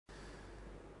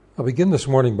I'll begin this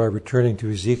morning by returning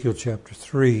to Ezekiel chapter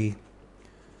 3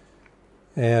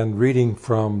 and reading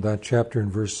from that chapter in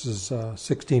verses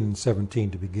 16 and 17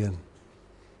 to begin.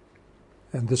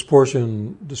 And this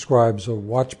portion describes a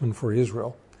watchman for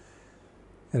Israel.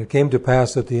 And it came to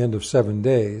pass at the end of 7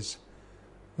 days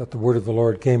that the word of the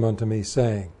Lord came unto me,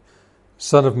 saying,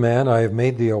 Son of man, I have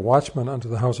made thee a watchman unto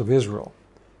the house of Israel.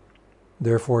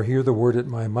 Therefore hear the word at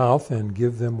my mouth, and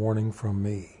give them warning from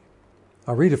me.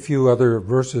 I'll read a few other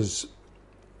verses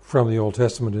from the Old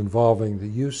Testament involving the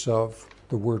use of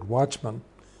the word watchman.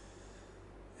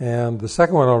 And the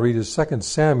second one I'll read is 2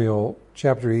 Samuel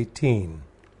chapter 18,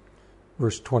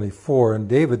 verse 24. And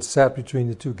David sat between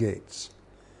the two gates.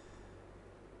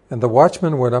 And the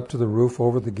watchman went up to the roof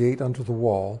over the gate unto the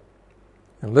wall,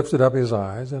 and lifted up his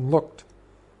eyes, and looked,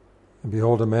 and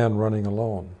behold, a man running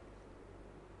alone.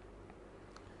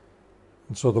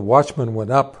 And so the watchman went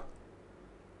up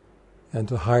and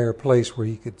to a higher place where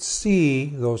he could see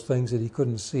those things that he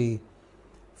couldn't see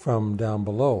from down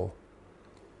below.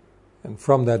 And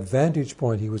from that vantage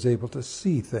point, he was able to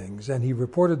see things, and he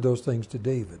reported those things to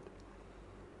David.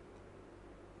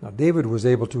 Now, David was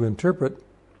able to interpret,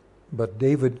 but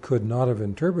David could not have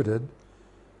interpreted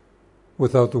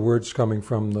without the words coming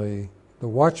from the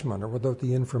watchman, or without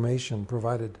the information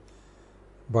provided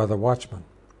by the watchman.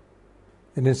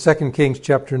 And in 2 Kings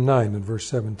chapter 9 and verse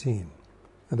 17,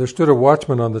 And there stood a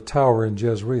watchman on the tower in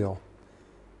Jezreel,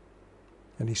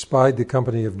 and he spied the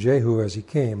company of Jehu as he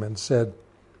came, and said,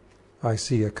 I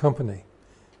see a company.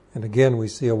 And again we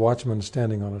see a watchman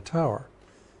standing on a tower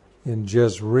in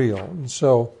Jezreel. And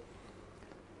so,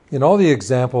 in all the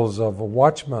examples of a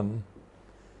watchman,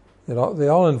 they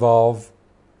all involve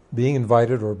being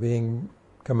invited or being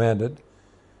commanded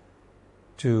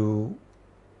to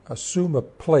assume a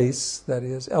place that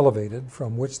is elevated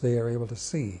from which they are able to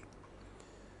see.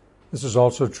 This is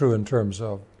also true in terms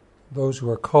of those who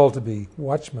are called to be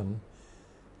watchmen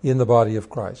in the body of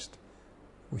Christ.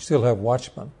 We still have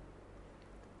watchmen.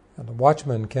 And the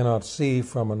watchman cannot see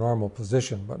from a normal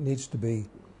position, but needs to be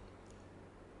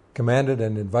commanded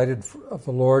and invited of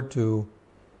the Lord to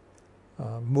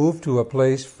move to a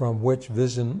place from which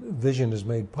vision is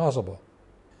made possible.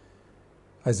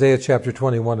 Isaiah chapter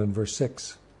 21 and verse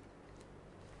 6.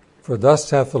 For thus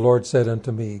hath the Lord said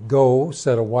unto me, Go,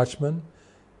 set a watchman,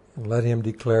 and let him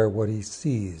declare what he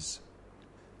sees.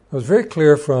 It was very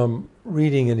clear from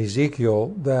reading in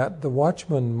Ezekiel that the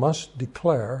watchman must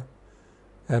declare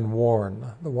and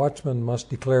warn. The watchman must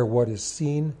declare what is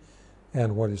seen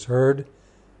and what is heard,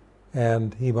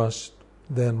 and he must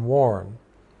then warn.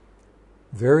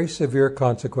 Very severe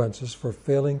consequences for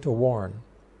failing to warn.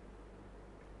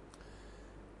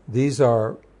 These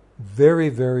are very,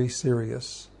 very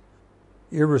serious,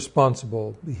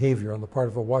 irresponsible behavior on the part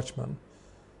of a watchman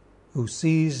who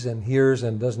sees and hears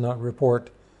and does not report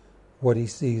what he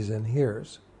sees and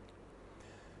hears.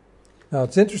 Now,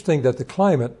 it's interesting that the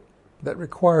climate that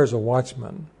requires a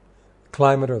watchman,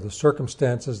 climate or the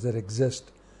circumstances that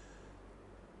exist,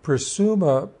 presume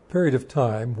a period of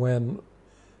time when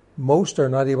most are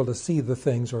not able to see the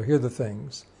things or hear the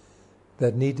things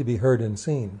that need to be heard and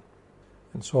seen.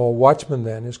 And so a watchman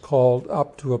then is called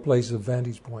up to a place of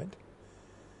vantage point.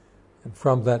 And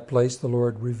from that place the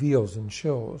Lord reveals and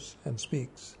shows and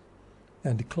speaks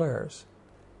and declares.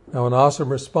 Now an awesome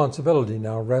responsibility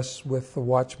now rests with the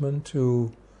watchman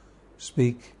to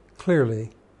speak clearly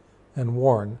and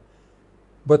warn.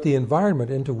 But the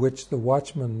environment into which the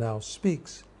watchman now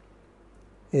speaks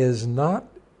is not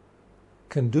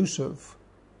conducive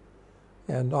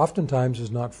and oftentimes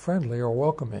is not friendly or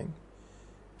welcoming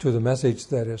to the message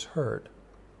that is heard.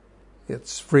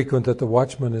 It's frequent that the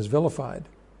watchman is vilified.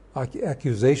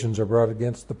 Accusations are brought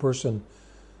against the person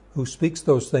who speaks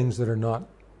those things that are not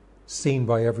seen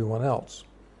by everyone else.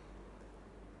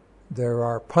 There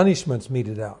are punishments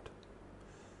meted out.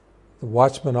 The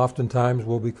watchman oftentimes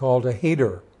will be called a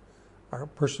hater, a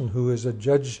person who is a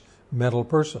judgmental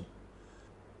person.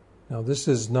 Now, this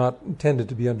is not intended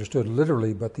to be understood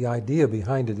literally, but the idea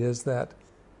behind it is that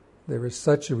there is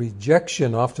such a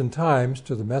rejection oftentimes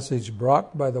to the message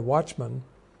brought by the watchman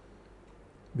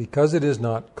because it is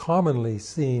not commonly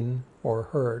seen or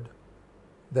heard,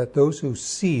 that those who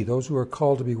see, those who are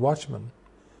called to be watchmen,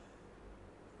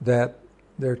 that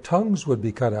their tongues would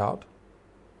be cut out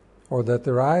or that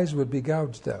their eyes would be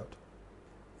gouged out.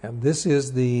 And this is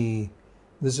an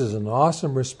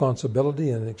awesome responsibility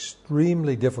and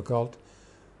extremely difficult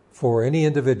for any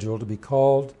individual to be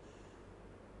called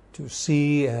to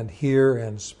see and hear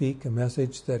and speak a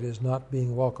message that is not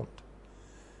being welcomed,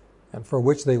 and for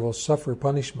which they will suffer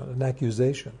punishment and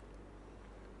accusation.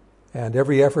 And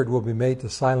every effort will be made to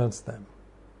silence them.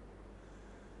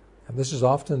 And this is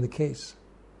often the case.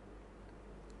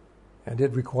 And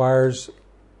it requires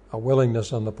a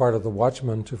willingness on the part of the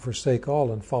watchman to forsake all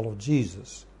and follow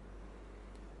Jesus.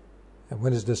 And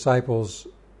when his disciples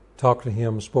spoke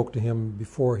to him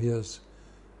before his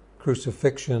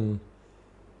crucifixion,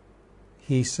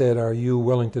 he said, "Are you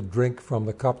willing to drink from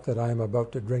the cup that I am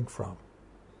about to drink from?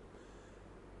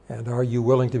 And are you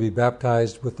willing to be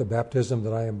baptized with the baptism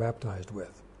that I am baptized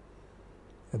with?"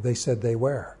 And they said they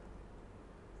were.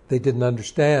 They didn't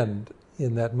understand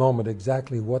in that moment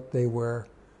exactly what they were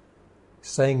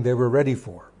saying they were ready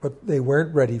for, but they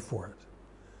weren't ready for it.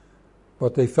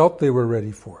 But they felt they were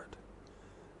ready for it.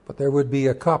 But there would be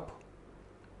a cup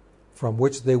from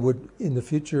which they would in the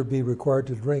future be required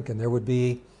to drink, and there would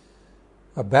be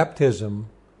a baptism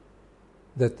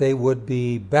that they would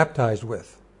be baptized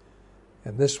with.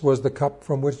 And this was the cup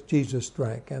from which Jesus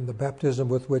drank and the baptism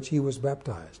with which he was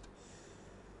baptized.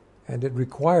 And it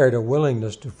required a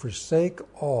willingness to forsake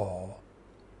all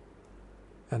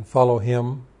and follow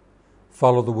him,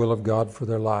 follow the will of God for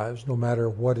their lives, no matter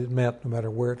what it meant, no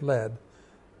matter where it led,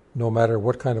 no matter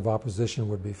what kind of opposition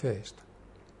would be faced.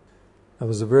 Now,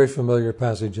 there's a very familiar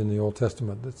passage in the Old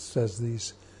Testament that says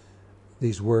these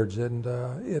words, and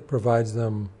it provides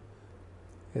them.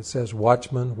 It says,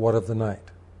 "Watchman, what of the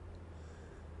night?"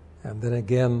 And then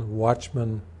again,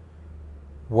 "Watchman,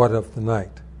 what of the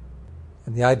night?"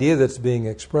 And the idea that's being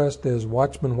expressed is,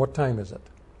 "Watchman, what time is it?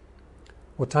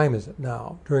 What time is it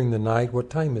now? During the night, what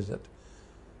time is it?"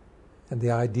 And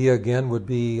the idea again would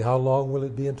be, how long will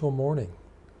it be until morning?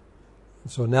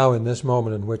 And so now in this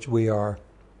moment in which we are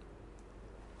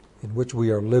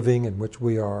living, in which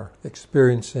we are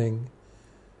experiencing,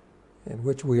 in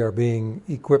which we are being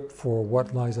equipped for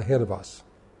what lies ahead of us,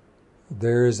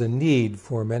 there is a need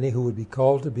for many who would be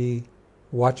called to be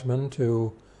watchmen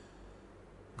to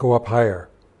go up higher,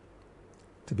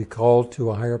 to be called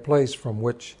to a higher place from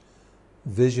which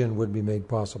vision would be made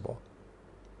possible,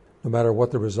 no matter what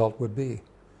the result would be,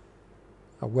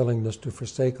 a willingness to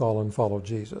forsake all and follow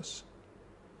Jesus.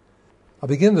 I'll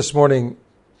begin this morning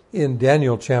in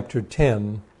Daniel chapter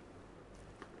 10,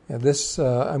 and this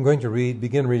I'm going to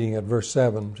begin reading at verse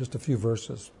 7, just a few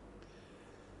verses.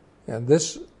 And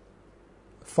this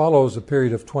follows a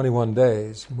period of 21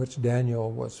 days in which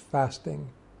Daniel was fasting,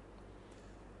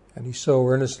 and he so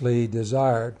earnestly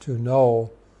desired to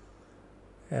know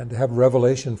and to have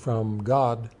revelation from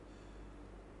God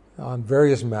on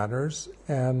various matters,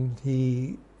 and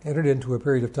he entered into a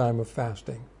period of time of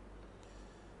fasting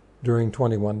during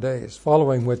 21 days,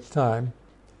 following which time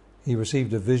he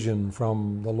received a vision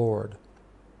from the Lord.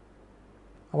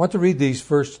 I want to read these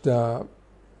three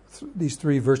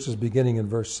verses beginning in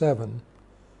verse 7,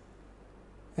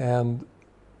 and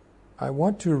I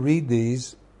want to read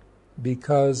these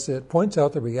because it points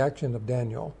out the reaction of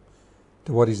Daniel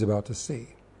to what he's about to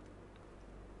see.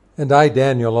 "And I,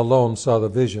 Daniel, alone saw the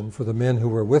vision, for the men who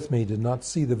were with me did not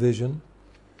see the vision,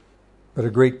 but a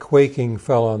great quaking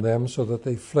fell on them, so that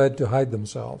they fled to hide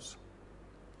themselves.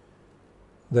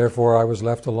 Therefore I was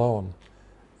left alone,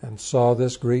 and saw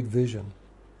this great vision.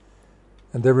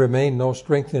 And there remained no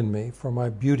strength in me, for my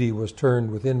beauty was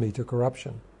turned within me to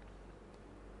corruption,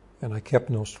 and I kept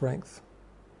no strength.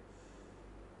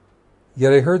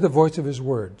 Yet I heard the voice of his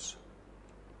words,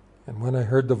 and when I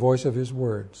heard the voice of his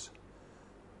words,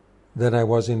 then I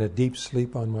was in a deep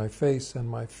sleep on my face, and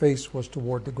my face was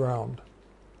toward the ground."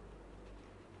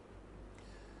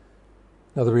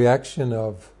 Now the reaction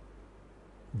of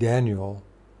Daniel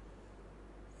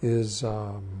is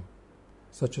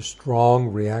such a strong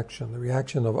reaction. The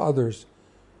reaction of others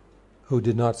who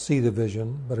did not see the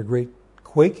vision, but a great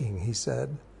quaking, he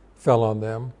said, fell on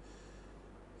them,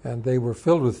 and they were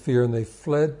filled with fear, and they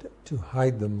fled to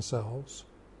hide themselves.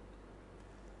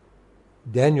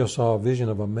 Daniel saw a vision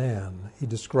of a man. He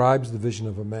describes the vision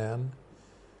of a man,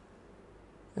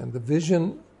 and the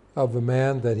vision of a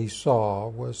man that he saw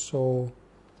was so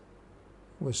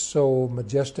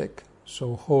majestic,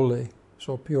 so holy,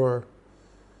 so pure.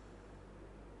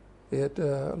 It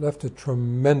left a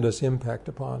tremendous impact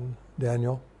upon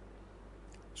Daniel,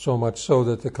 so much so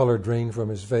that the color drained from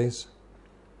his face.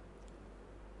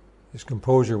 His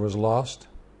composure was lost.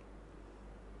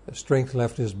 The strength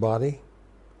left his body.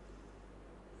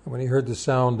 And when he heard the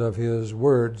sound of his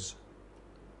words,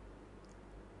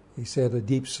 he said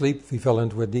he fell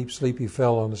into a deep sleep. He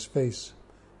fell on his face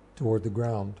toward the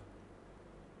ground.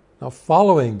 Now,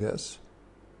 following this,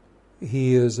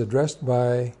 he is addressed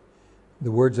by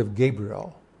the words of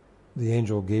Gabriel, the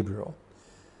angel Gabriel.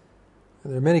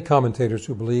 And there are many commentators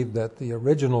who believe that the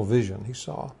original vision he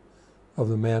saw of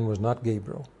the man was not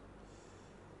Gabriel.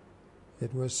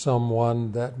 It was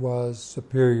someone that was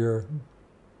superior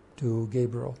to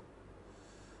Gabriel.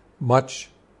 Much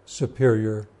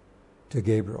superior to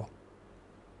Gabriel.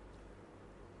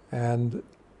 And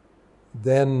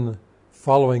then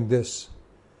following this,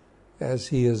 as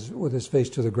he is with his face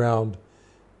to the ground,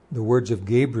 the words of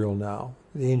Gabriel now,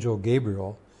 the angel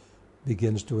Gabriel,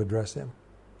 begins to address him.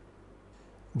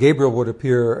 Gabriel would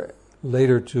appear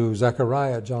later to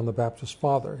Zechariah, John the Baptist's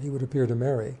father. He would appear to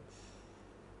Mary.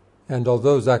 And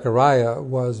although Zechariah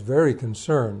was very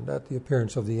concerned at the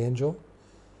appearance of the angel,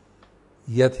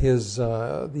 yet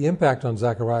the impact on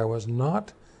Zechariah was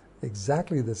not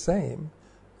exactly the same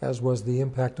as was the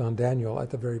impact on Daniel at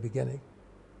the very beginning.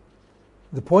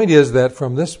 The point is that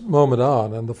from this moment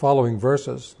on and the following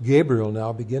verses, Gabriel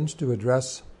now begins to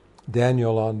address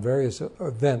Daniel on various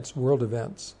events, world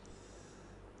events,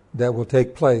 that will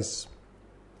take place.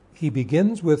 He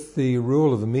begins with the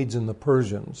rule of the Medes and the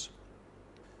Persians.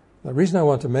 The reason I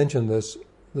want to mention this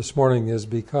morning is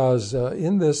because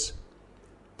in this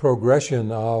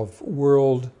progression of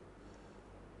world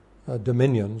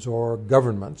dominions or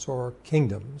governments or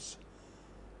kingdoms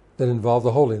that involve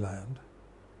the Holy Land,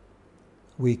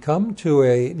 we come to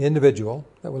an individual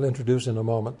that we'll introduce in a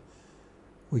moment.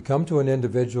 We come to an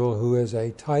individual who is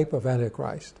a type of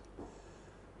Antichrist.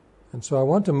 And so I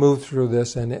want to move through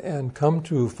this and come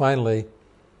to finally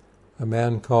a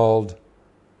man called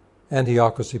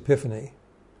Antiochus Epiphanes,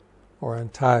 or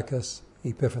Antiochus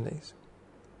Epiphanes.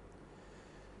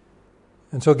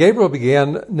 And so Gabriel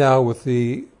began now with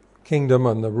the kingdom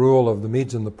and the rule of the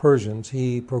Medes and the Persians.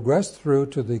 He progressed through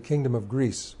to the kingdom of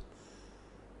Greece,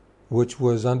 which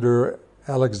was under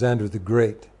Alexander the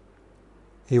Great.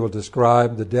 He will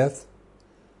describe the death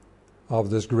of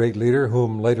this great leader,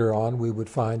 whom later on we would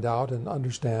find out and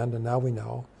understand, and now we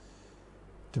know,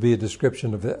 to be a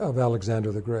description of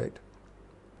Alexander the Great.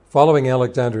 Following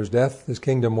Alexander's death, the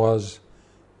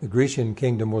Grecian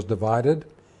kingdom was divided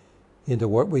into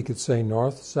what we could say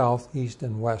north, south, east,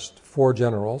 and west, 4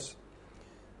 generals.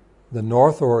 The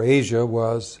north, or Asia,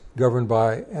 was governed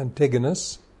by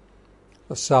Antigonus.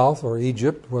 The south, or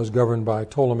Egypt, was governed by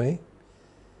Ptolemy.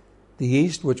 The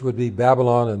east, which would be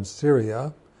Babylon and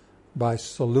Syria, by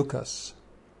Seleucus.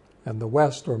 And the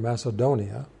west, or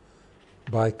Macedonia,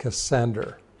 by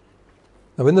Cassander.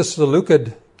 Now, in the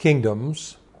Seleucid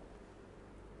kingdoms,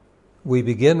 we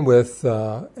begin with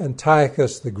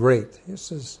Antiochus the Great.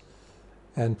 This is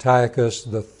Antiochus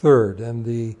the Third, and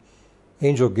the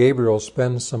angel Gabriel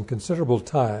spends some considerable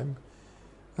time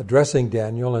addressing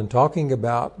Daniel and talking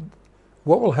about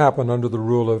what will happen under the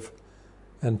rule of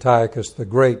Antiochus the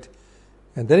Great.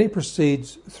 And then he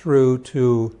proceeds through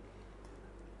to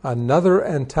another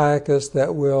Antiochus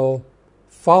that will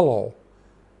follow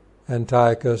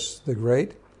Antiochus the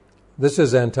Great. This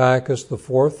is Antiochus the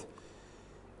Fourth.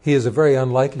 He is a very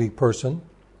unlikely person.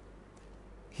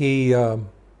 He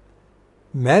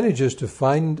manages to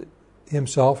find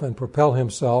himself and propel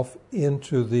himself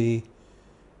into the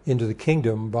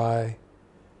kingdom by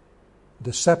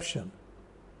deception.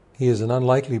 He is an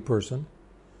unlikely person.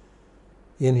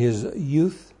 In his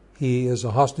youth, he is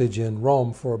a hostage in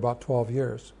Rome for about 12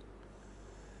 years.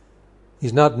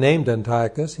 He's not named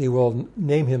Antiochus. He will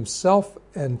name himself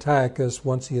Antiochus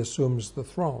once he assumes the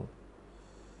throne.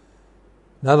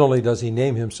 Not only does he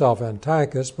name himself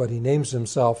Antiochus, but he names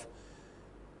himself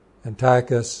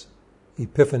Antiochus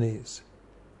Epiphanes.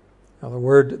 Now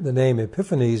the name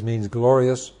Epiphanes means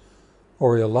glorious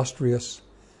or illustrious.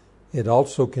 It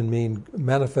also can mean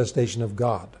manifestation of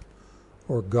God,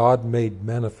 or God made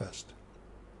manifest.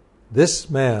 This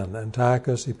man,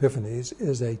 Antiochus Epiphanes,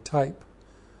 is a type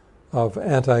of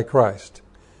Antichrist.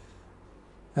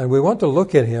 And we want to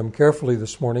look at him carefully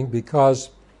this morning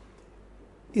because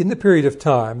in the period of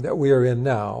time that we are in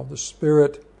now, the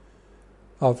spirit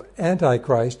of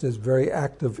Antichrist is very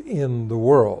active in the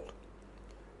world.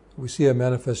 We see a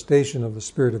manifestation of the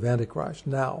spirit of Antichrist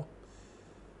now.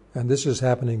 And this is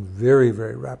happening very,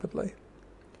 very rapidly.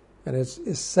 And it's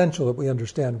essential that we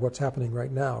understand what's happening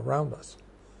right now around us.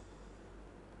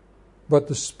 But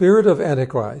the spirit of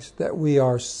Antichrist that we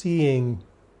are seeing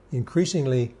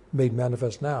increasingly made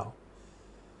manifest now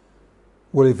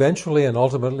will eventually and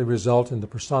ultimately result in the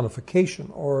personification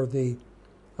or the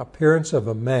appearance of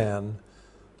a man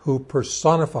who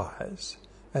personifies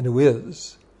and who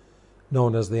is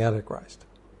known as the Antichrist.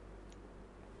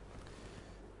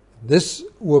 This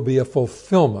will be a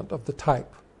fulfillment of the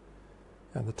type.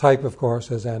 And the type, of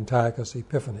course, is Antiochus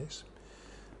Epiphanes.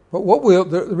 But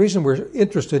the reason we're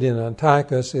interested in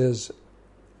Antiochus is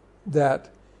that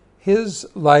his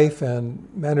life and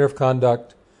manner of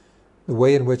conduct, the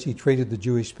way in which he treated the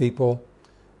Jewish people,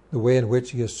 the way in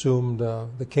which he assumed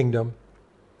the kingdom,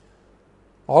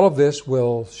 all of this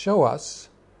will show us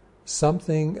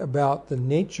something about the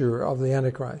nature of the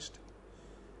Antichrist,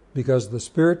 because the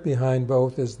spirit behind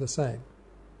both is the same.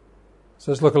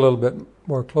 So let's look a little bit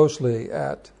more closely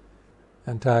at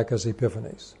Antiochus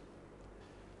Epiphanes.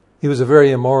 He was a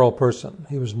very immoral person.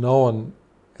 He was known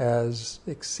as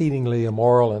exceedingly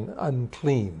immoral and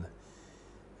unclean.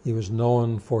 He was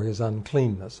known for his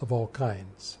uncleanness of all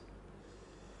kinds.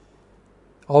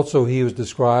 Also, he was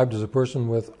described as a person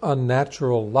with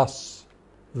unnatural lusts,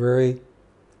 very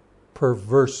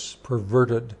perverse,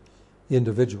 perverted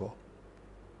individual.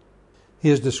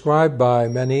 He is described by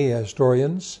many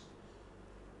historians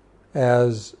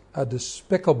as a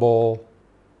despicable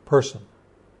person.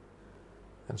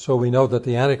 And so we know that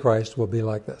the Antichrist will be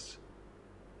like this.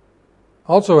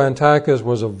 Also, Antiochus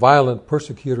was a violent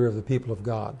persecutor of the people of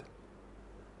God.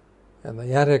 And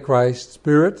the Antichrist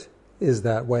spirit is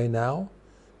that way now.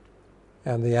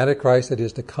 And the Antichrist that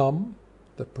is to come,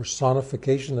 the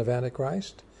personification of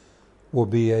Antichrist, will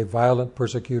be a violent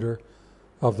persecutor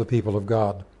of the people of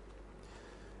God.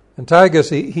 Antiochus,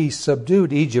 he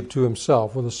subdued Egypt to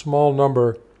himself with a small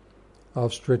number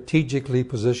of strategically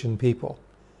positioned people.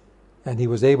 And he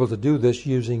was able to do this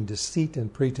using deceit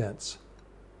and pretense.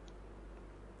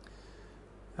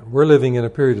 And we're living in a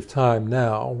period of time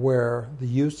now where the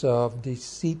use of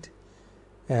deceit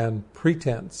and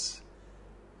pretense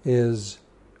is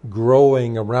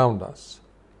growing around us.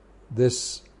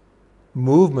 This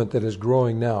movement that is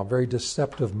growing now, very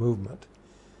deceptive movement,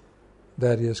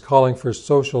 that is calling for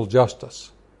social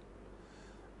justice,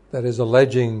 that is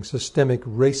alleging systemic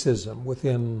racism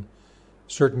within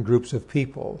certain groups of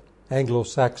people,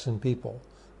 Anglo-Saxon people,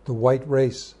 the white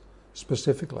race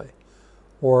specifically,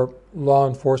 or law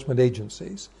enforcement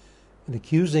agencies, and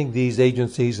accusing these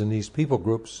agencies and these people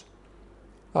groups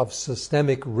of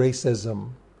systemic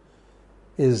racism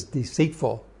is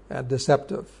deceitful and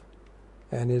deceptive,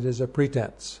 and it is a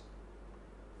pretense.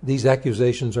 These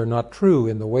accusations are not true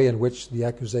in the way in which the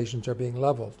accusations are being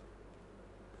leveled.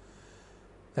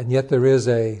 And yet there is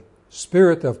a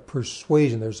spirit of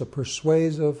persuasion. There's a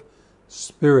persuasive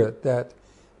spirit that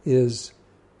is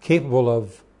capable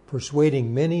of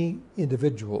persuading many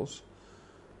individuals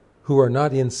who are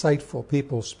not insightful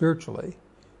people spiritually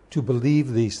to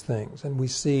believe these things. And we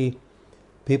see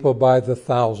people by the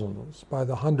thousands, by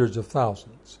the hundreds of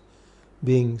thousands,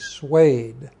 being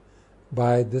swayed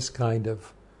by this kind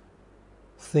of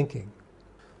thinking.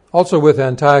 Also with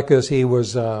Antiochus, he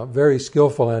was very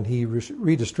skillful, and he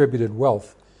redistributed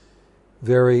wealth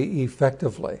very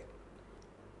effectively.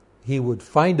 He would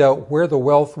find out where the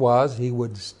wealth was, he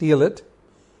would steal it,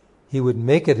 he would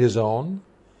make it his own,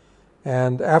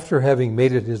 and after having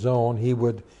made it his own, he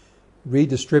would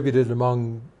redistribute it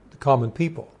among the common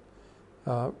people,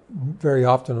 very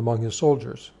often among his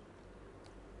soldiers.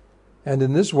 And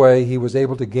in this way, he was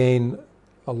able to gain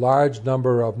a large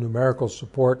number of numerical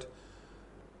support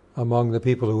among the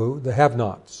people the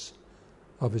have-nots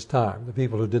of his time, the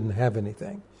people who didn't have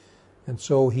anything. And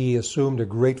so he assumed a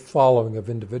great following of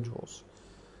individuals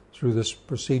through this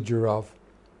procedure of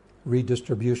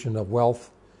redistribution of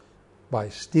wealth by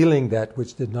stealing that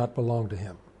which did not belong to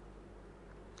him,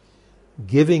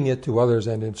 giving it to others,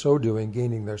 and in so doing,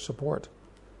 gaining their support.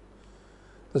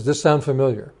 Does this sound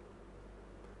familiar?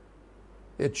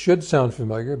 It should sound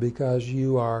familiar because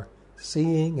you are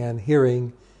seeing and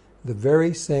hearing the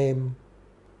very same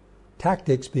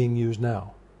tactics being used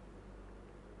now.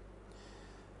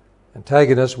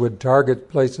 Antagonists would target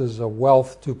places of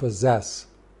wealth to possess,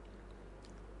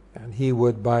 and he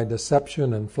would, by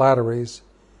deception and flatteries,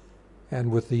 and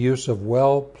with the use of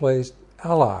well-placed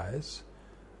allies,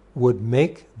 would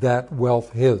make that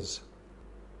wealth his.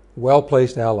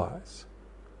 Well-placed allies.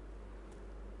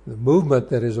 The movement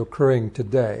that is occurring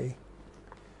today,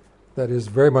 that is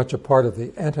very much a part of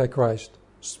the Antichrist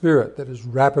spirit that is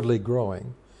rapidly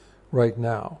growing right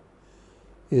now,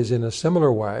 is in a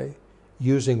similar way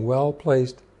using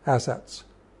well-placed assets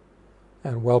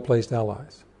and well-placed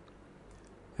allies.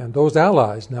 And those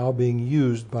allies now being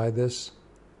used by this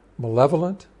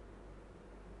malevolent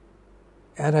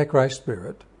Antichrist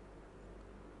spirit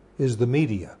is the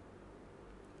media,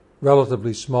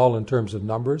 relatively small in terms of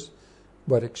numbers,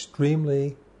 but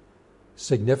extremely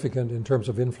significant in terms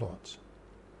of influence.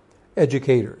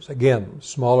 Educators, again,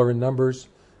 smaller in numbers,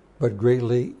 but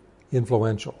greatly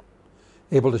influential,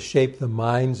 able to shape the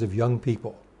minds of young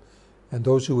people and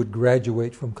those who would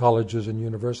graduate from colleges and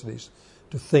universities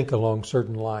to think along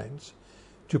certain lines,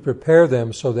 to prepare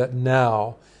them so that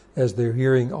now, as they're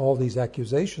hearing all these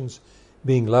accusations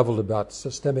being leveled about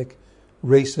systemic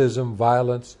racism,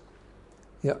 violence,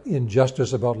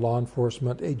 injustice about law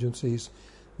enforcement agencies,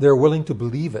 they're willing to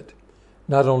believe it.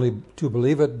 Not only to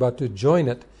believe it, but to join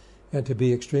it and to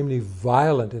be extremely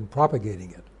violent in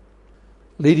propagating it.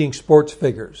 Leading sports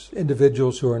figures,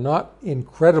 individuals who are not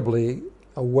incredibly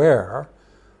aware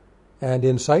and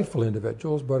insightful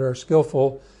individuals, but are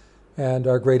skillful and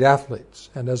are great athletes,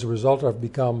 and as a result have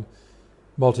become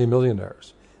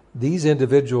multimillionaires. These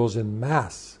individuals in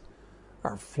mass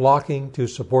are flocking to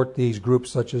support these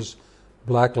groups such as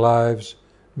Black Lives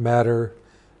Matter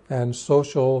and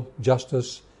social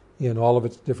justice in all of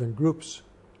its different groups.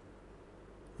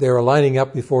 They are lining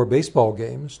up before baseball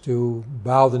games to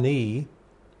bow the knee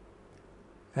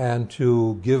and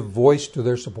to give voice to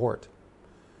their support.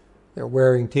 They're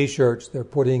wearing T-shirts, they're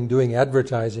doing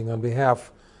advertising on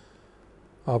behalf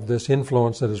of this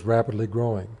influence that is rapidly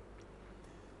growing.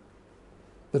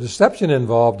 The deception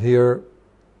involved here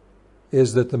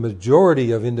is that the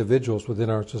majority of individuals within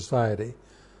our society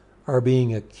are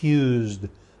being accused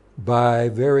by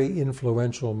very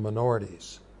influential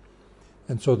minorities.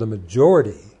 And so the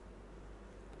majority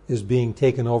is being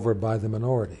taken over by the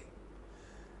minority.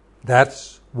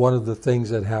 That's one of the things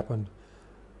that happened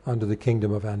under the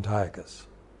kingdom of Antiochus.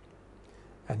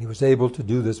 And he was able to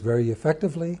do this very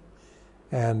effectively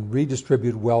and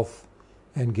redistribute wealth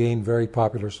and gain very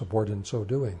popular support in so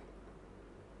doing.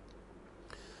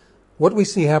 What we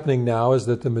see happening now is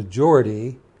that the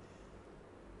majority,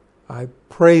 I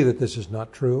pray that this is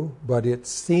not true, but it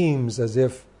seems as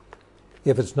if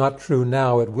it's not true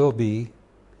now, it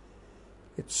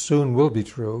soon will be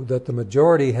true, that the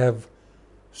majority have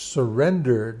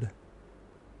surrendered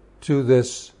to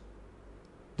this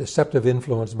deceptive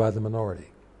influence by the minority.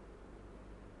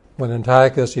 When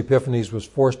Antiochus Epiphanes was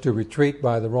forced to retreat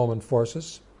by the Roman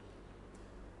forces,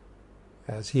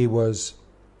 as he was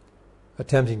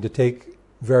attempting to take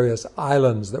various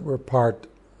islands that were part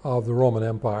of the Roman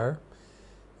Empire,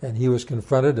 and he was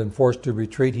confronted and forced to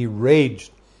retreat, he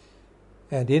raged.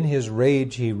 And in his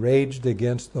rage, he raged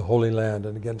against the Holy Land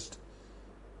and against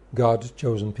God's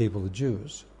chosen people, the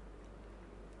Jews.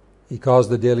 He caused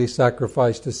the daily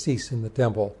sacrifice to cease in the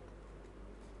temple.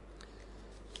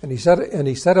 And he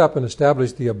set up and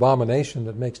established the abomination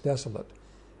that makes desolate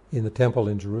in the temple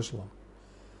in Jerusalem.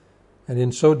 And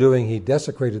in so doing, he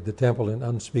desecrated the temple in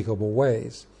unspeakable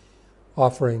ways,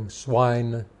 offering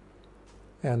swine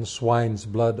and swine's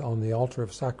blood on the altar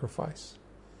of sacrifice,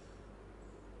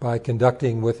 by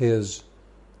conducting with his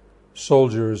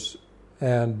soldiers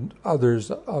and others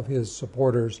of his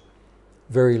supporters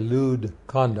very lewd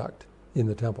conduct in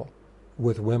the temple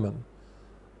with women,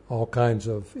 all kinds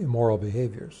of immoral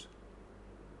behaviors.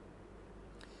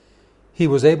 He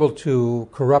was able to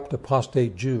corrupt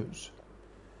apostate Jews,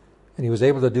 and he was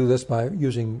able to do this by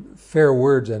using fair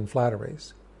words and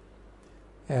flatteries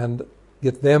and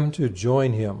get them to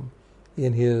join him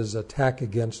in his attack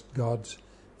against God's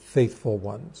faithful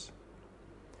ones.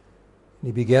 And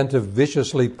he began to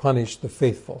viciously punish the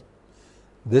faithful.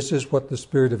 This is what the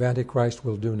spirit of Antichrist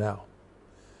will do now.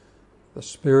 The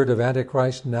spirit of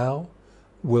Antichrist now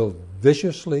will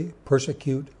viciously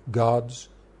persecute God's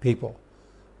people.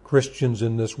 Christians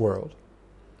in this world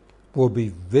will be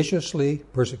viciously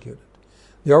persecuted.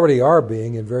 They already are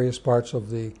being in various parts of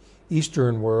the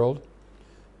Eastern world,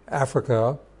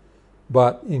 Africa,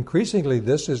 but increasingly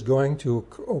this is going to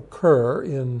occur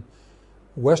in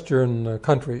Western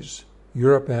countries,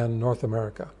 Europe and North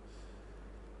America.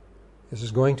 This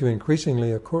is going to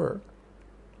increasingly occur.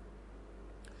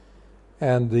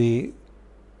 And the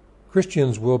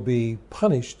Christians will be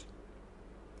punished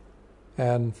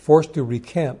and forced to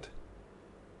recant.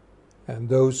 And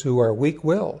those who are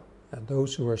weak-willed and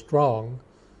those who are strong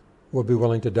will be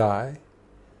willing to die,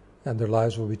 and their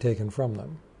lives will be taken from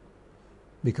them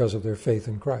because of their faith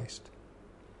in Christ.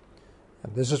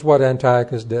 And this is what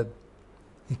Antiochus did.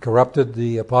 He corrupted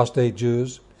the apostate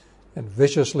Jews and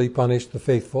viciously punished the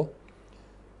faithful.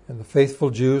 And the faithful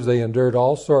Jews, they endured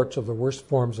all sorts of the worst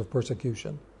forms of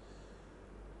persecution.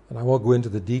 And I won't go into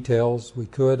the details. I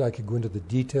could go into the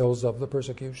details of the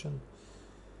persecution.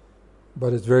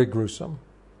 But it's very gruesome.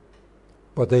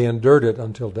 But they endured it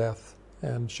until death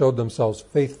and showed themselves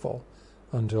faithful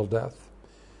until death.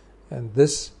 And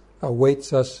this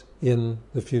awaits us in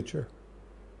the future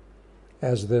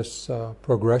as this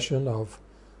progression of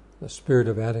the spirit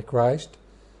of Antichrist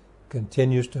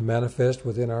continues to manifest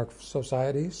within our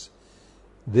societies.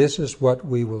 This is what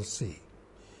we will see.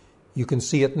 You can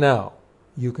see it now.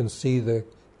 You can see the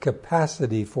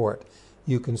capacity for it.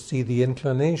 You can see the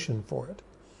inclination for it.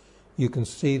 You can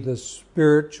see the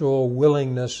spiritual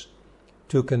willingness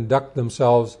to conduct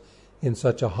themselves in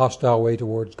such a hostile way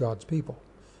towards God's people.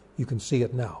 You can see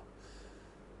it now.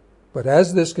 But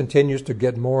as this continues to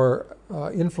get more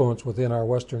influence within our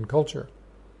Western culture,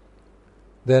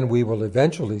 then we will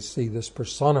eventually see this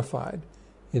personified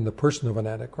in the person of an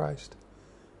Antichrist,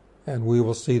 and we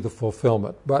will see the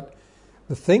fulfillment. But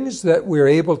the things that we're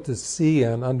able to see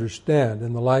and understand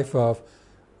in the life of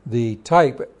the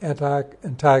type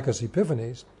Antiochus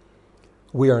Epiphanes,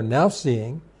 we are now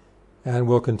seeing and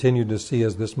will continue to see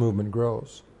as this movement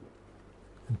grows.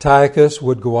 Antiochus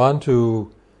would go on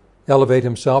to elevate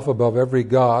himself above every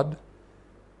god,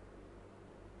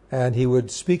 and he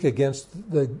would speak against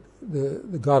the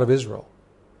God of Israel.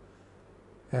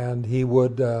 And he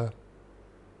would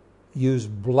use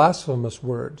blasphemous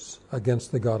words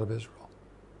against the God of Israel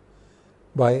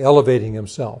by elevating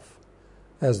himself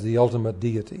as the ultimate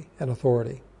deity and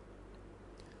authority.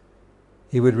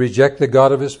 He would reject the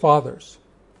God of his fathers.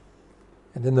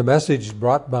 And in the message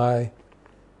brought by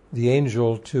the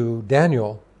angel to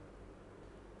Daniel,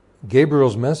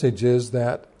 Gabriel's message is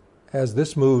that as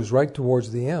this moves right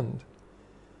towards the end,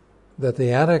 that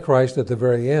the Antichrist at the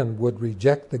very end would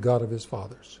reject the God of his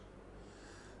fathers,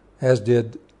 as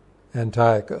did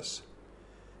Antiochus.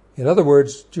 In other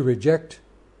words, to reject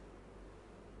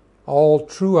all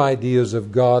true ideas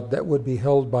of God that would be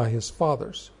held by his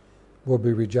fathers will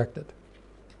be rejected.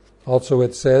 Also,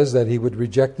 it says that he would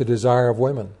reject the desire of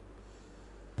women.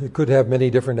 It could have many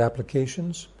different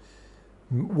applications,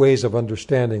 ways of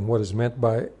understanding what is meant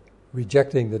by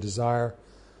rejecting the desire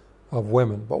of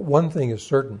women. But one thing is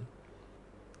certain: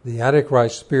 the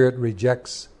Antichrist spirit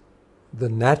rejects the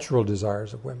natural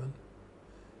desires of women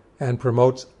and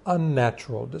promotes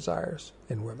unnatural desires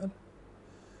in women.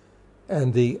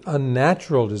 And the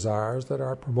unnatural desires that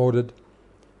are promoted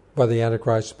by the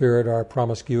Antichrist spirit are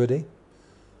promiscuity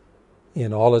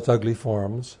in all its ugly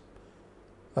forms.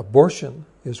 Abortion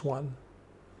is one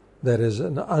that is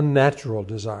an unnatural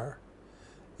desire.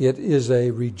 It is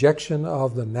a rejection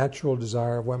of the natural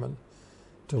desire of women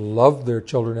to love their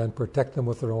children and protect them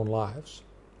with their own lives.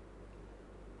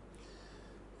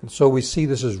 And so we see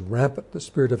this is rampant. The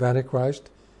spirit of Antichrist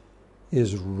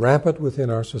is rampant within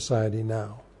our society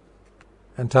now.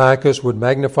 Antiochus would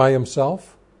magnify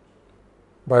himself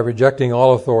by rejecting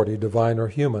all authority, divine or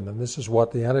human. And this is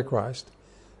what the Antichrist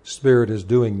spirit is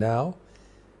doing now.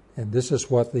 And this is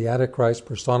what the Antichrist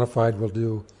personified will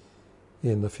do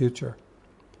in the future,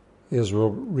 is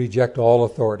will reject all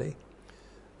authority.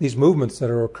 These movements that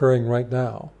are occurring right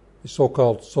now, the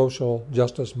so-called social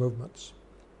justice movements,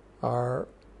 are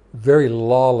very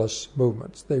lawless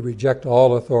movements. They reject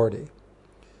all authority.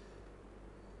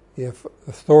 If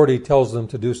authority tells them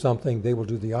to do something, they will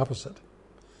do the opposite.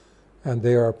 And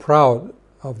they are proud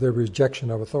of their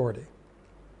rejection of authority.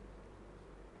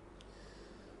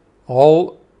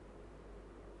 All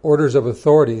orders of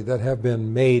authority that have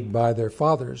been made by their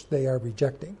fathers, they are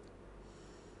rejecting.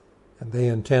 And they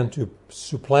intend to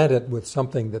supplant it with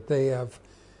something that they have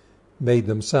made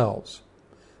themselves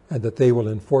and that they will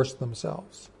enforce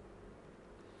themselves.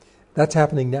 That's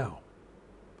happening now.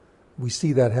 We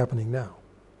see that happening now.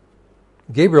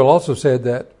 Gabriel also said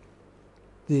that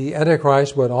the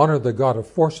Antichrist would honor the God of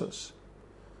forces,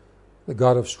 the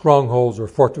God of strongholds or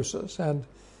fortresses. And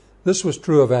this was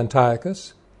true of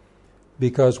Antiochus,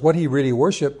 because what he really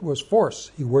worshipped was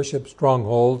force. He worshipped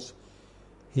strongholds.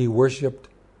 He worshipped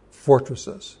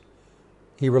fortresses.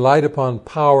 He relied upon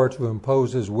power to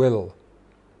impose his will.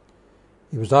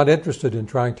 He was not interested in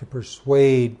trying to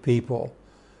persuade people.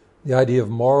 The idea of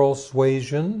moral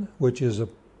suasion, which is a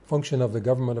function of the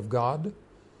government of God,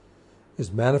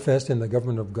 is manifest in the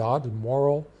government of God, and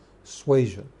moral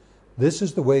suasion. This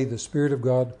is the way the Spirit of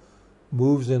God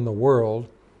moves in the world.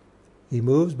 He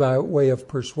moves by way of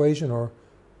persuasion or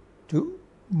to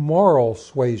moral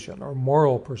suasion or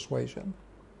moral persuasion.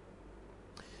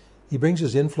 He brings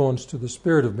his influence to the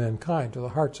spirit of mankind, to the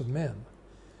hearts of men,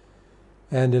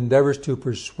 and endeavors to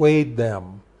persuade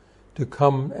them to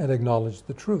come and acknowledge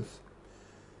the truth.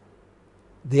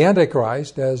 The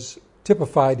Antichrist, as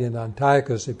typified in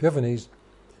Antiochus Epiphanes,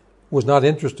 was not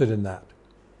interested in that.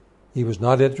 He was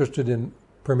not interested in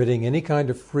permitting any kind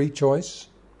of free choice.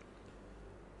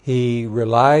 He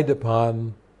relied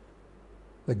upon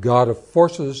the God of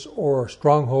forces or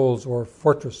strongholds or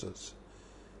fortresses.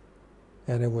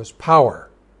 And it was power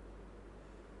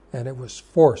and it was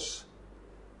force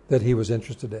that he was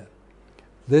interested in.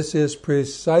 This is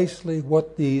precisely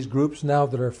what these groups now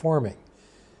that are forming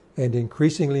and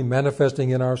increasingly manifesting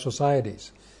in our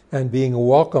societies and being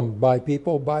welcomed by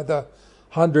people by the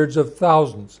hundreds of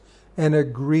thousands and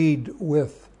agreed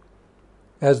with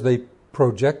as they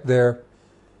project their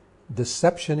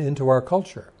deception into our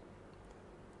culture.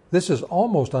 This is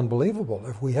almost unbelievable.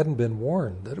 If we hadn't been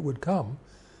warned that it would come,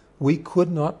 we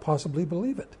could not possibly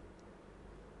believe it.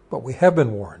 But we have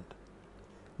been warned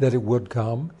that it would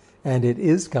come, and it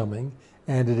is coming,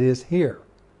 and it is here.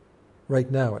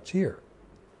 Right now, it's here.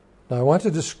 Now, I want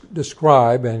to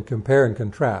describe and compare and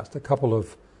contrast a couple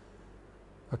of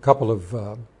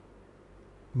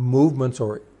movements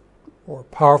or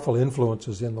powerful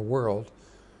influences in the world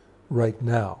right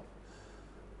now.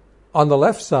 On the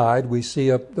left side, we see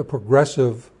the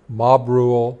progressive mob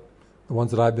rule, the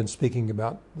ones that I've been speaking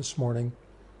about this morning.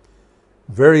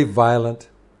 Very violent,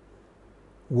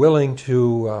 willing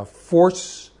to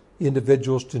force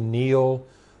individuals to kneel,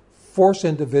 force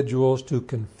individuals to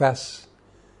confess.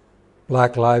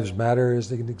 Black Lives Matter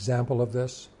is an example of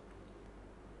this.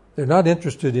 They're not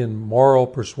interested in moral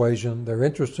persuasion. They're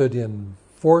interested in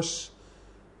force.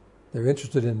 They're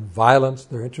interested in violence.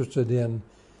 They're interested in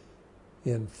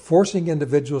forcing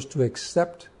individuals to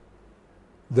accept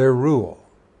their rule.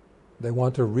 They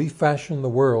want to refashion the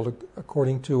world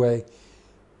according to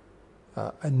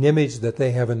an image that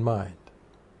they have in mind.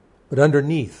 But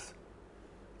underneath,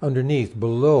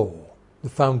 below the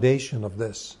foundation of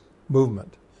this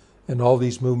movement and all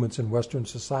these movements in Western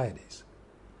societies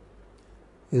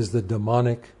is the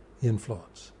demonic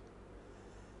influence.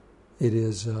 It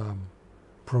is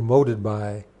promoted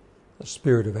by the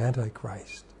spirit of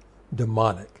Antichrist,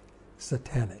 demonic,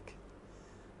 satanic.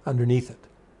 Underneath it,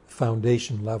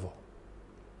 foundation level.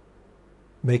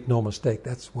 Make no mistake,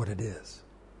 that's what it is.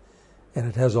 And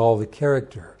it has all the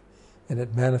character, and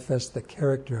it manifests the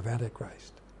character of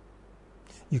Antichrist.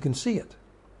 You can see it.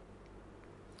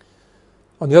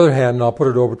 On the other hand, and I'll put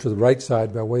it over to the right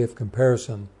side by way of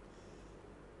comparison,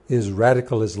 is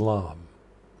radical Islam.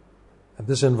 And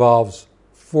this involves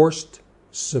forced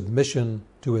submission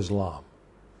to Islam.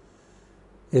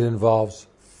 It involves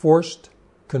forced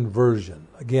conversion.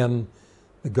 Again,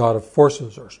 the god of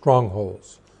forces or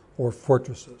strongholds or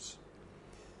fortresses.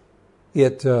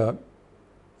 It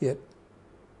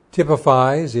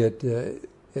typifies,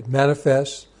 it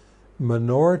manifests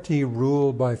minority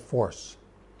rule by force.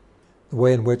 The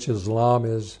way in which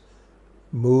Islam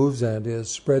moves and is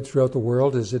spread throughout the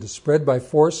world is it is spread by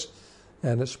force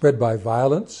and it's spread by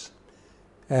violence,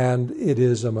 and it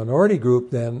is a minority group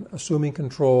then assuming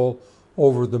control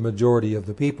over the majority of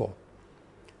the people.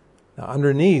 Now,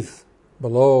 underneath,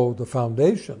 below the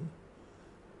foundation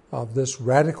of this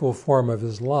radical form of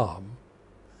Islam,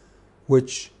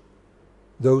 which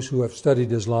those who have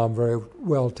studied Islam very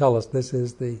well tell us this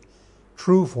is the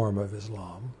true form of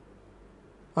Islam,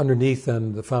 underneath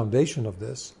and the foundation of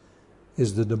this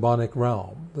is the demonic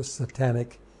realm, the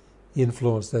satanic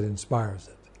influence that inspires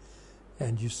it.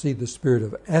 And you see the spirit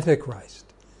of Antichrist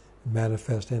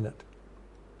manifest in it.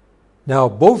 Now,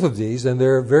 both of these, and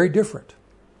they're very different,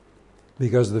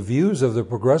 because the views of the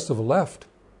progressive left,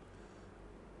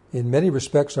 in many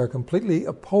respects, are completely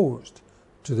opposed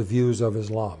to the views of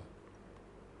Islam.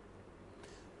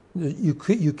 You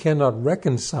cannot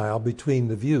reconcile between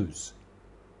the views.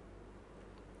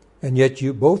 And yet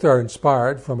you both are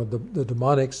inspired from the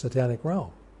demonic satanic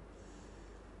realm.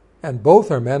 And both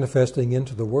are manifesting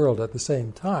into the world at the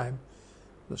same time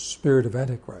the spirit of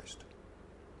Antichrist.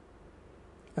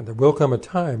 And there will come a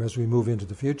time as we move into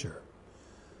the future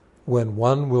when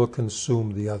one will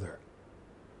consume the other.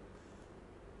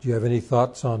 Do you have any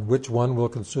thoughts on which one will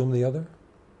consume the other?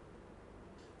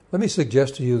 Let me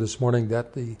suggest to you this morning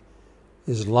that the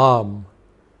Islam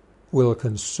will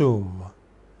consume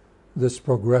this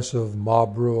progressive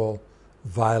mob rule,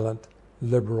 violent,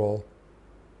 liberal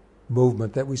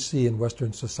movement that we see in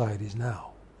Western societies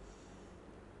now.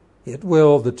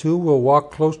 The two will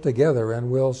walk close together and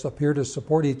will appear to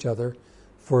support each other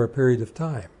for a period of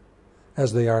time,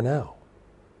 as they are now.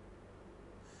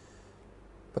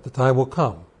 But the time will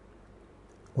come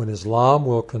when Islam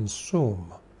will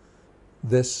consume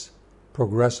this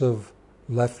progressive,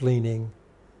 left-leaning,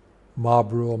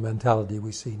 mob rule mentality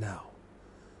we see now.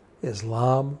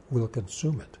 Islam will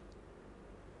consume it.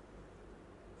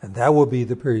 And that will be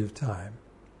the period of time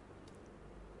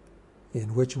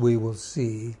in which we will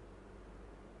see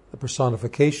the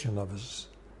personification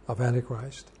of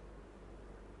Antichrist,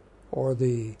 or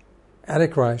the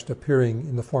Antichrist appearing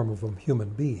in the form of a human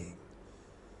being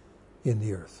in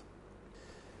the earth.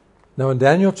 Now in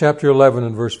Daniel chapter 11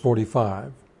 and verse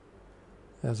 45,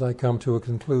 as I come to a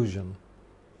conclusion,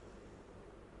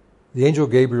 the angel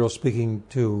Gabriel speaking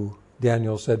to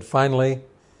Daniel said, finally,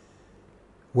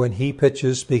 when he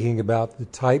pitches, speaking about the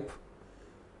type,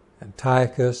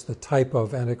 Antiochus, the type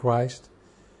of Antichrist,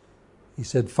 he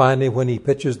said, finally, when he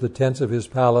pitches the tents of his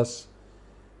palace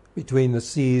between the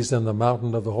seas and the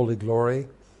mountain of the holy glory,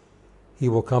 he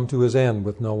will come to his end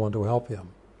with no one to help him.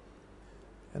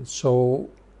 And so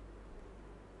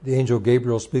the angel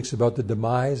Gabriel speaks about the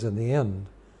demise and the end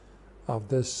of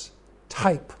this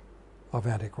type of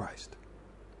Antichrist.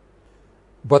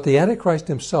 But the Antichrist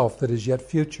himself that is yet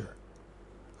future,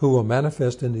 who will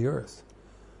manifest in the earth,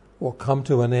 will come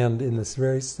to an end in this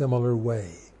very similar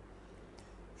way.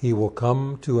 He will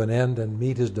come to an end and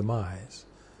meet his demise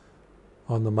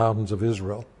on the mountains of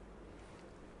Israel.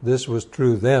 This was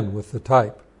true then with the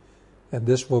type, and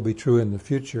this will be true in the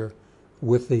future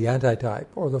with the antitype,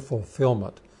 or the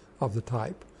fulfillment of the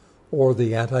type, or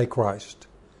the Antichrist,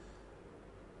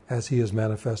 as he is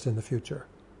manifest in the future.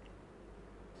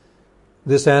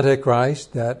 This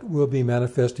Antichrist that will be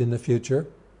manifest in the future,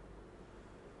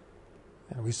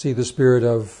 and we see the spirit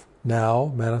of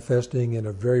now manifesting in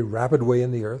a very rapid way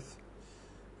in the earth,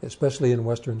 especially in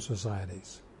Western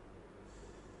societies.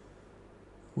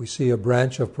 We see a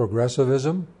branch of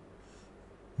progressivism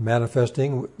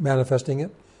manifesting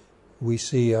it. We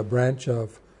see a branch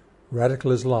of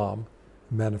radical Islam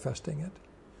manifesting it.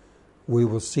 We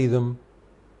will see them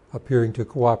appearing to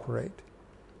cooperate.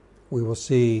 We will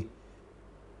see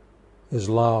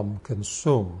Islam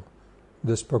consume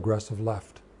this progressive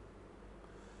left.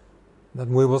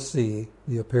 Then we will see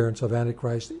the appearance of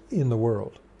Antichrist in the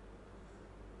world,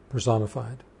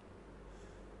 personified.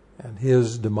 And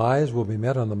his demise will be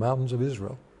met on the mountains of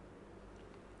Israel,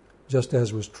 just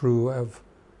as was true of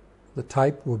the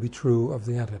type will be true of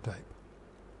the antitype.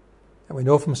 And we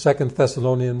know from 2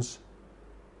 Thessalonians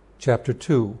chapter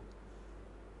 2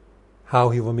 how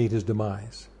he will meet his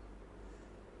demise.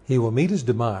 He will meet his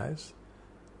demise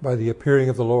by the appearing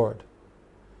of the Lord.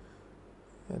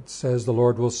 It says the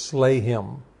Lord will slay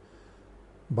him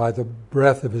by the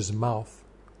breath of his mouth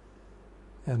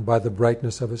and by the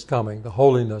brightness of his coming, the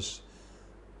holiness,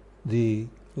 the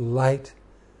light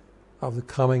of the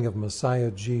coming of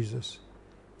Messiah Jesus,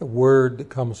 the word that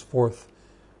comes forth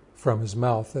from his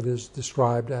mouth that is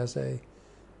described as a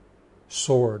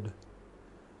sword,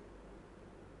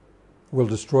 will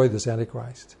destroy this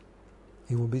Antichrist.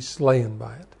 He will be slain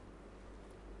by it.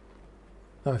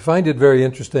 Now, I find it very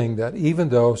interesting that even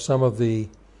though some of the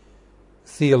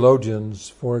theologians,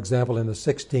 for example, in the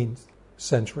 16th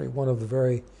century, one of the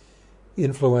very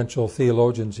influential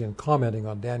theologians in commenting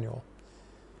on Daniel,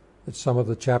 that some of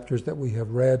the chapters that we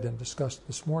have read and discussed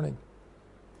this morning,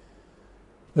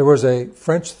 there was a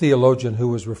French theologian who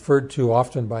was referred to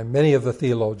often by many of the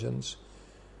theologians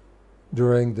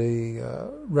during the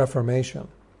Reformation,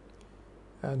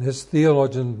 and his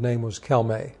theologian's name was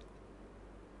Calmet.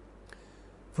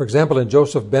 For example, in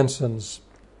Joseph Benson's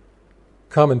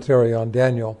commentary on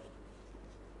Daniel,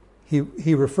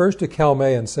 he refers to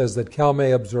Calmet and says that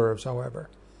Calmet observes, however,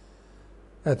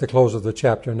 at the close of the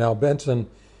chapter. Now, Benson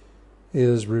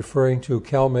is referring to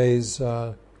Calmet's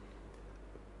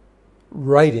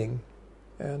writing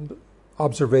and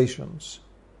observations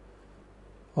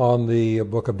on the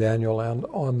book of Daniel and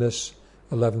on this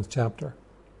 11th chapter.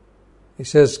 He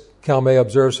says, Calmet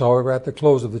observes, however, at the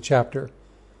close of the chapter,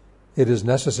 it is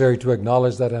necessary to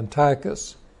acknowledge that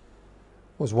Antiochus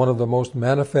was one of the most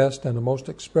manifest and the most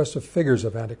expressive figures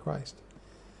of Antichrist,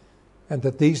 and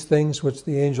that these things which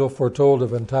the angel foretold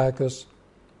of Antiochus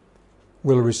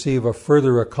will receive a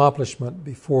further accomplishment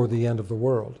before the end of the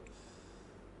world.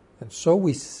 And so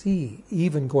we see,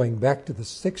 even going back to the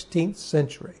 16th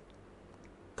century,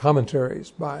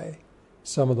 commentaries by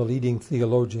some of the leading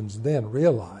theologians then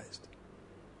realized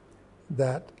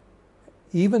that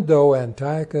even though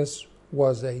Antiochus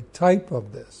was a type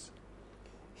of this,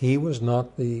 he was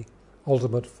not the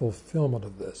ultimate fulfillment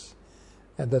of this,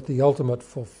 and that the ultimate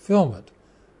fulfillment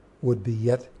would be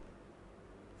yet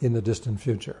in the distant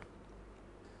future.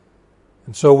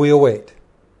 And so we await.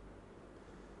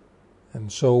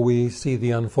 And so we see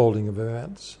the unfolding of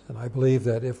events. And I believe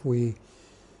that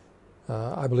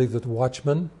I believe that the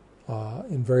watchmen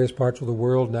in various parts of the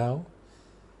world now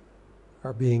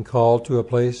are being called to a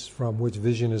place from which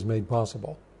vision is made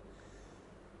possible.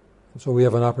 And so we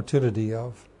have an opportunity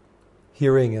of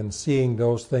hearing and seeing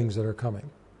those things that are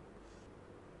coming.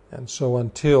 And so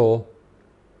until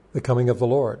the coming of the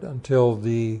Lord, until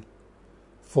the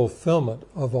fulfillment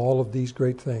of all of these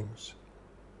great things,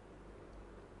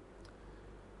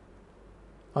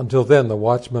 until then the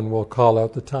watchman will call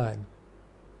out the time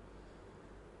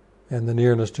and the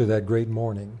nearness to that great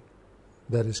morning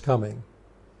that is coming.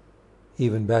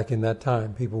 Even back in that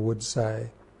time, people would say,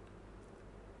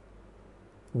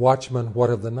 "Watchman, what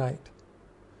of the night?"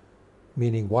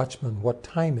 Meaning, watchman, what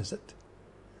time is it?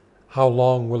 How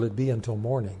long will it be until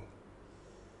morning?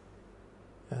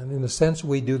 And in a sense,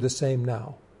 we do the same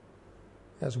now,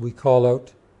 as we call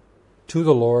out to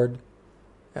the Lord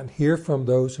and hear from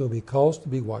those whom He calls to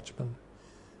be watchmen.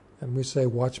 And we say,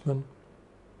 "Watchman,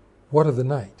 what of the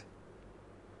night?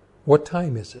 What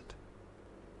time is it?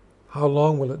 How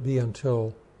long will it be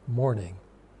until morning?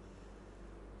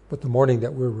 But the morning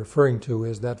that we're referring to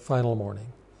is that final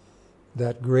morning,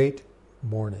 that great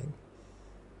morning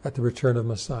at the return of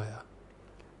Messiah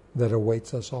that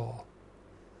awaits us all.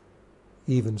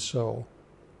 Even so,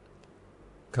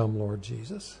 come, Lord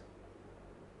Jesus.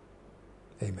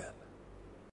 Amen.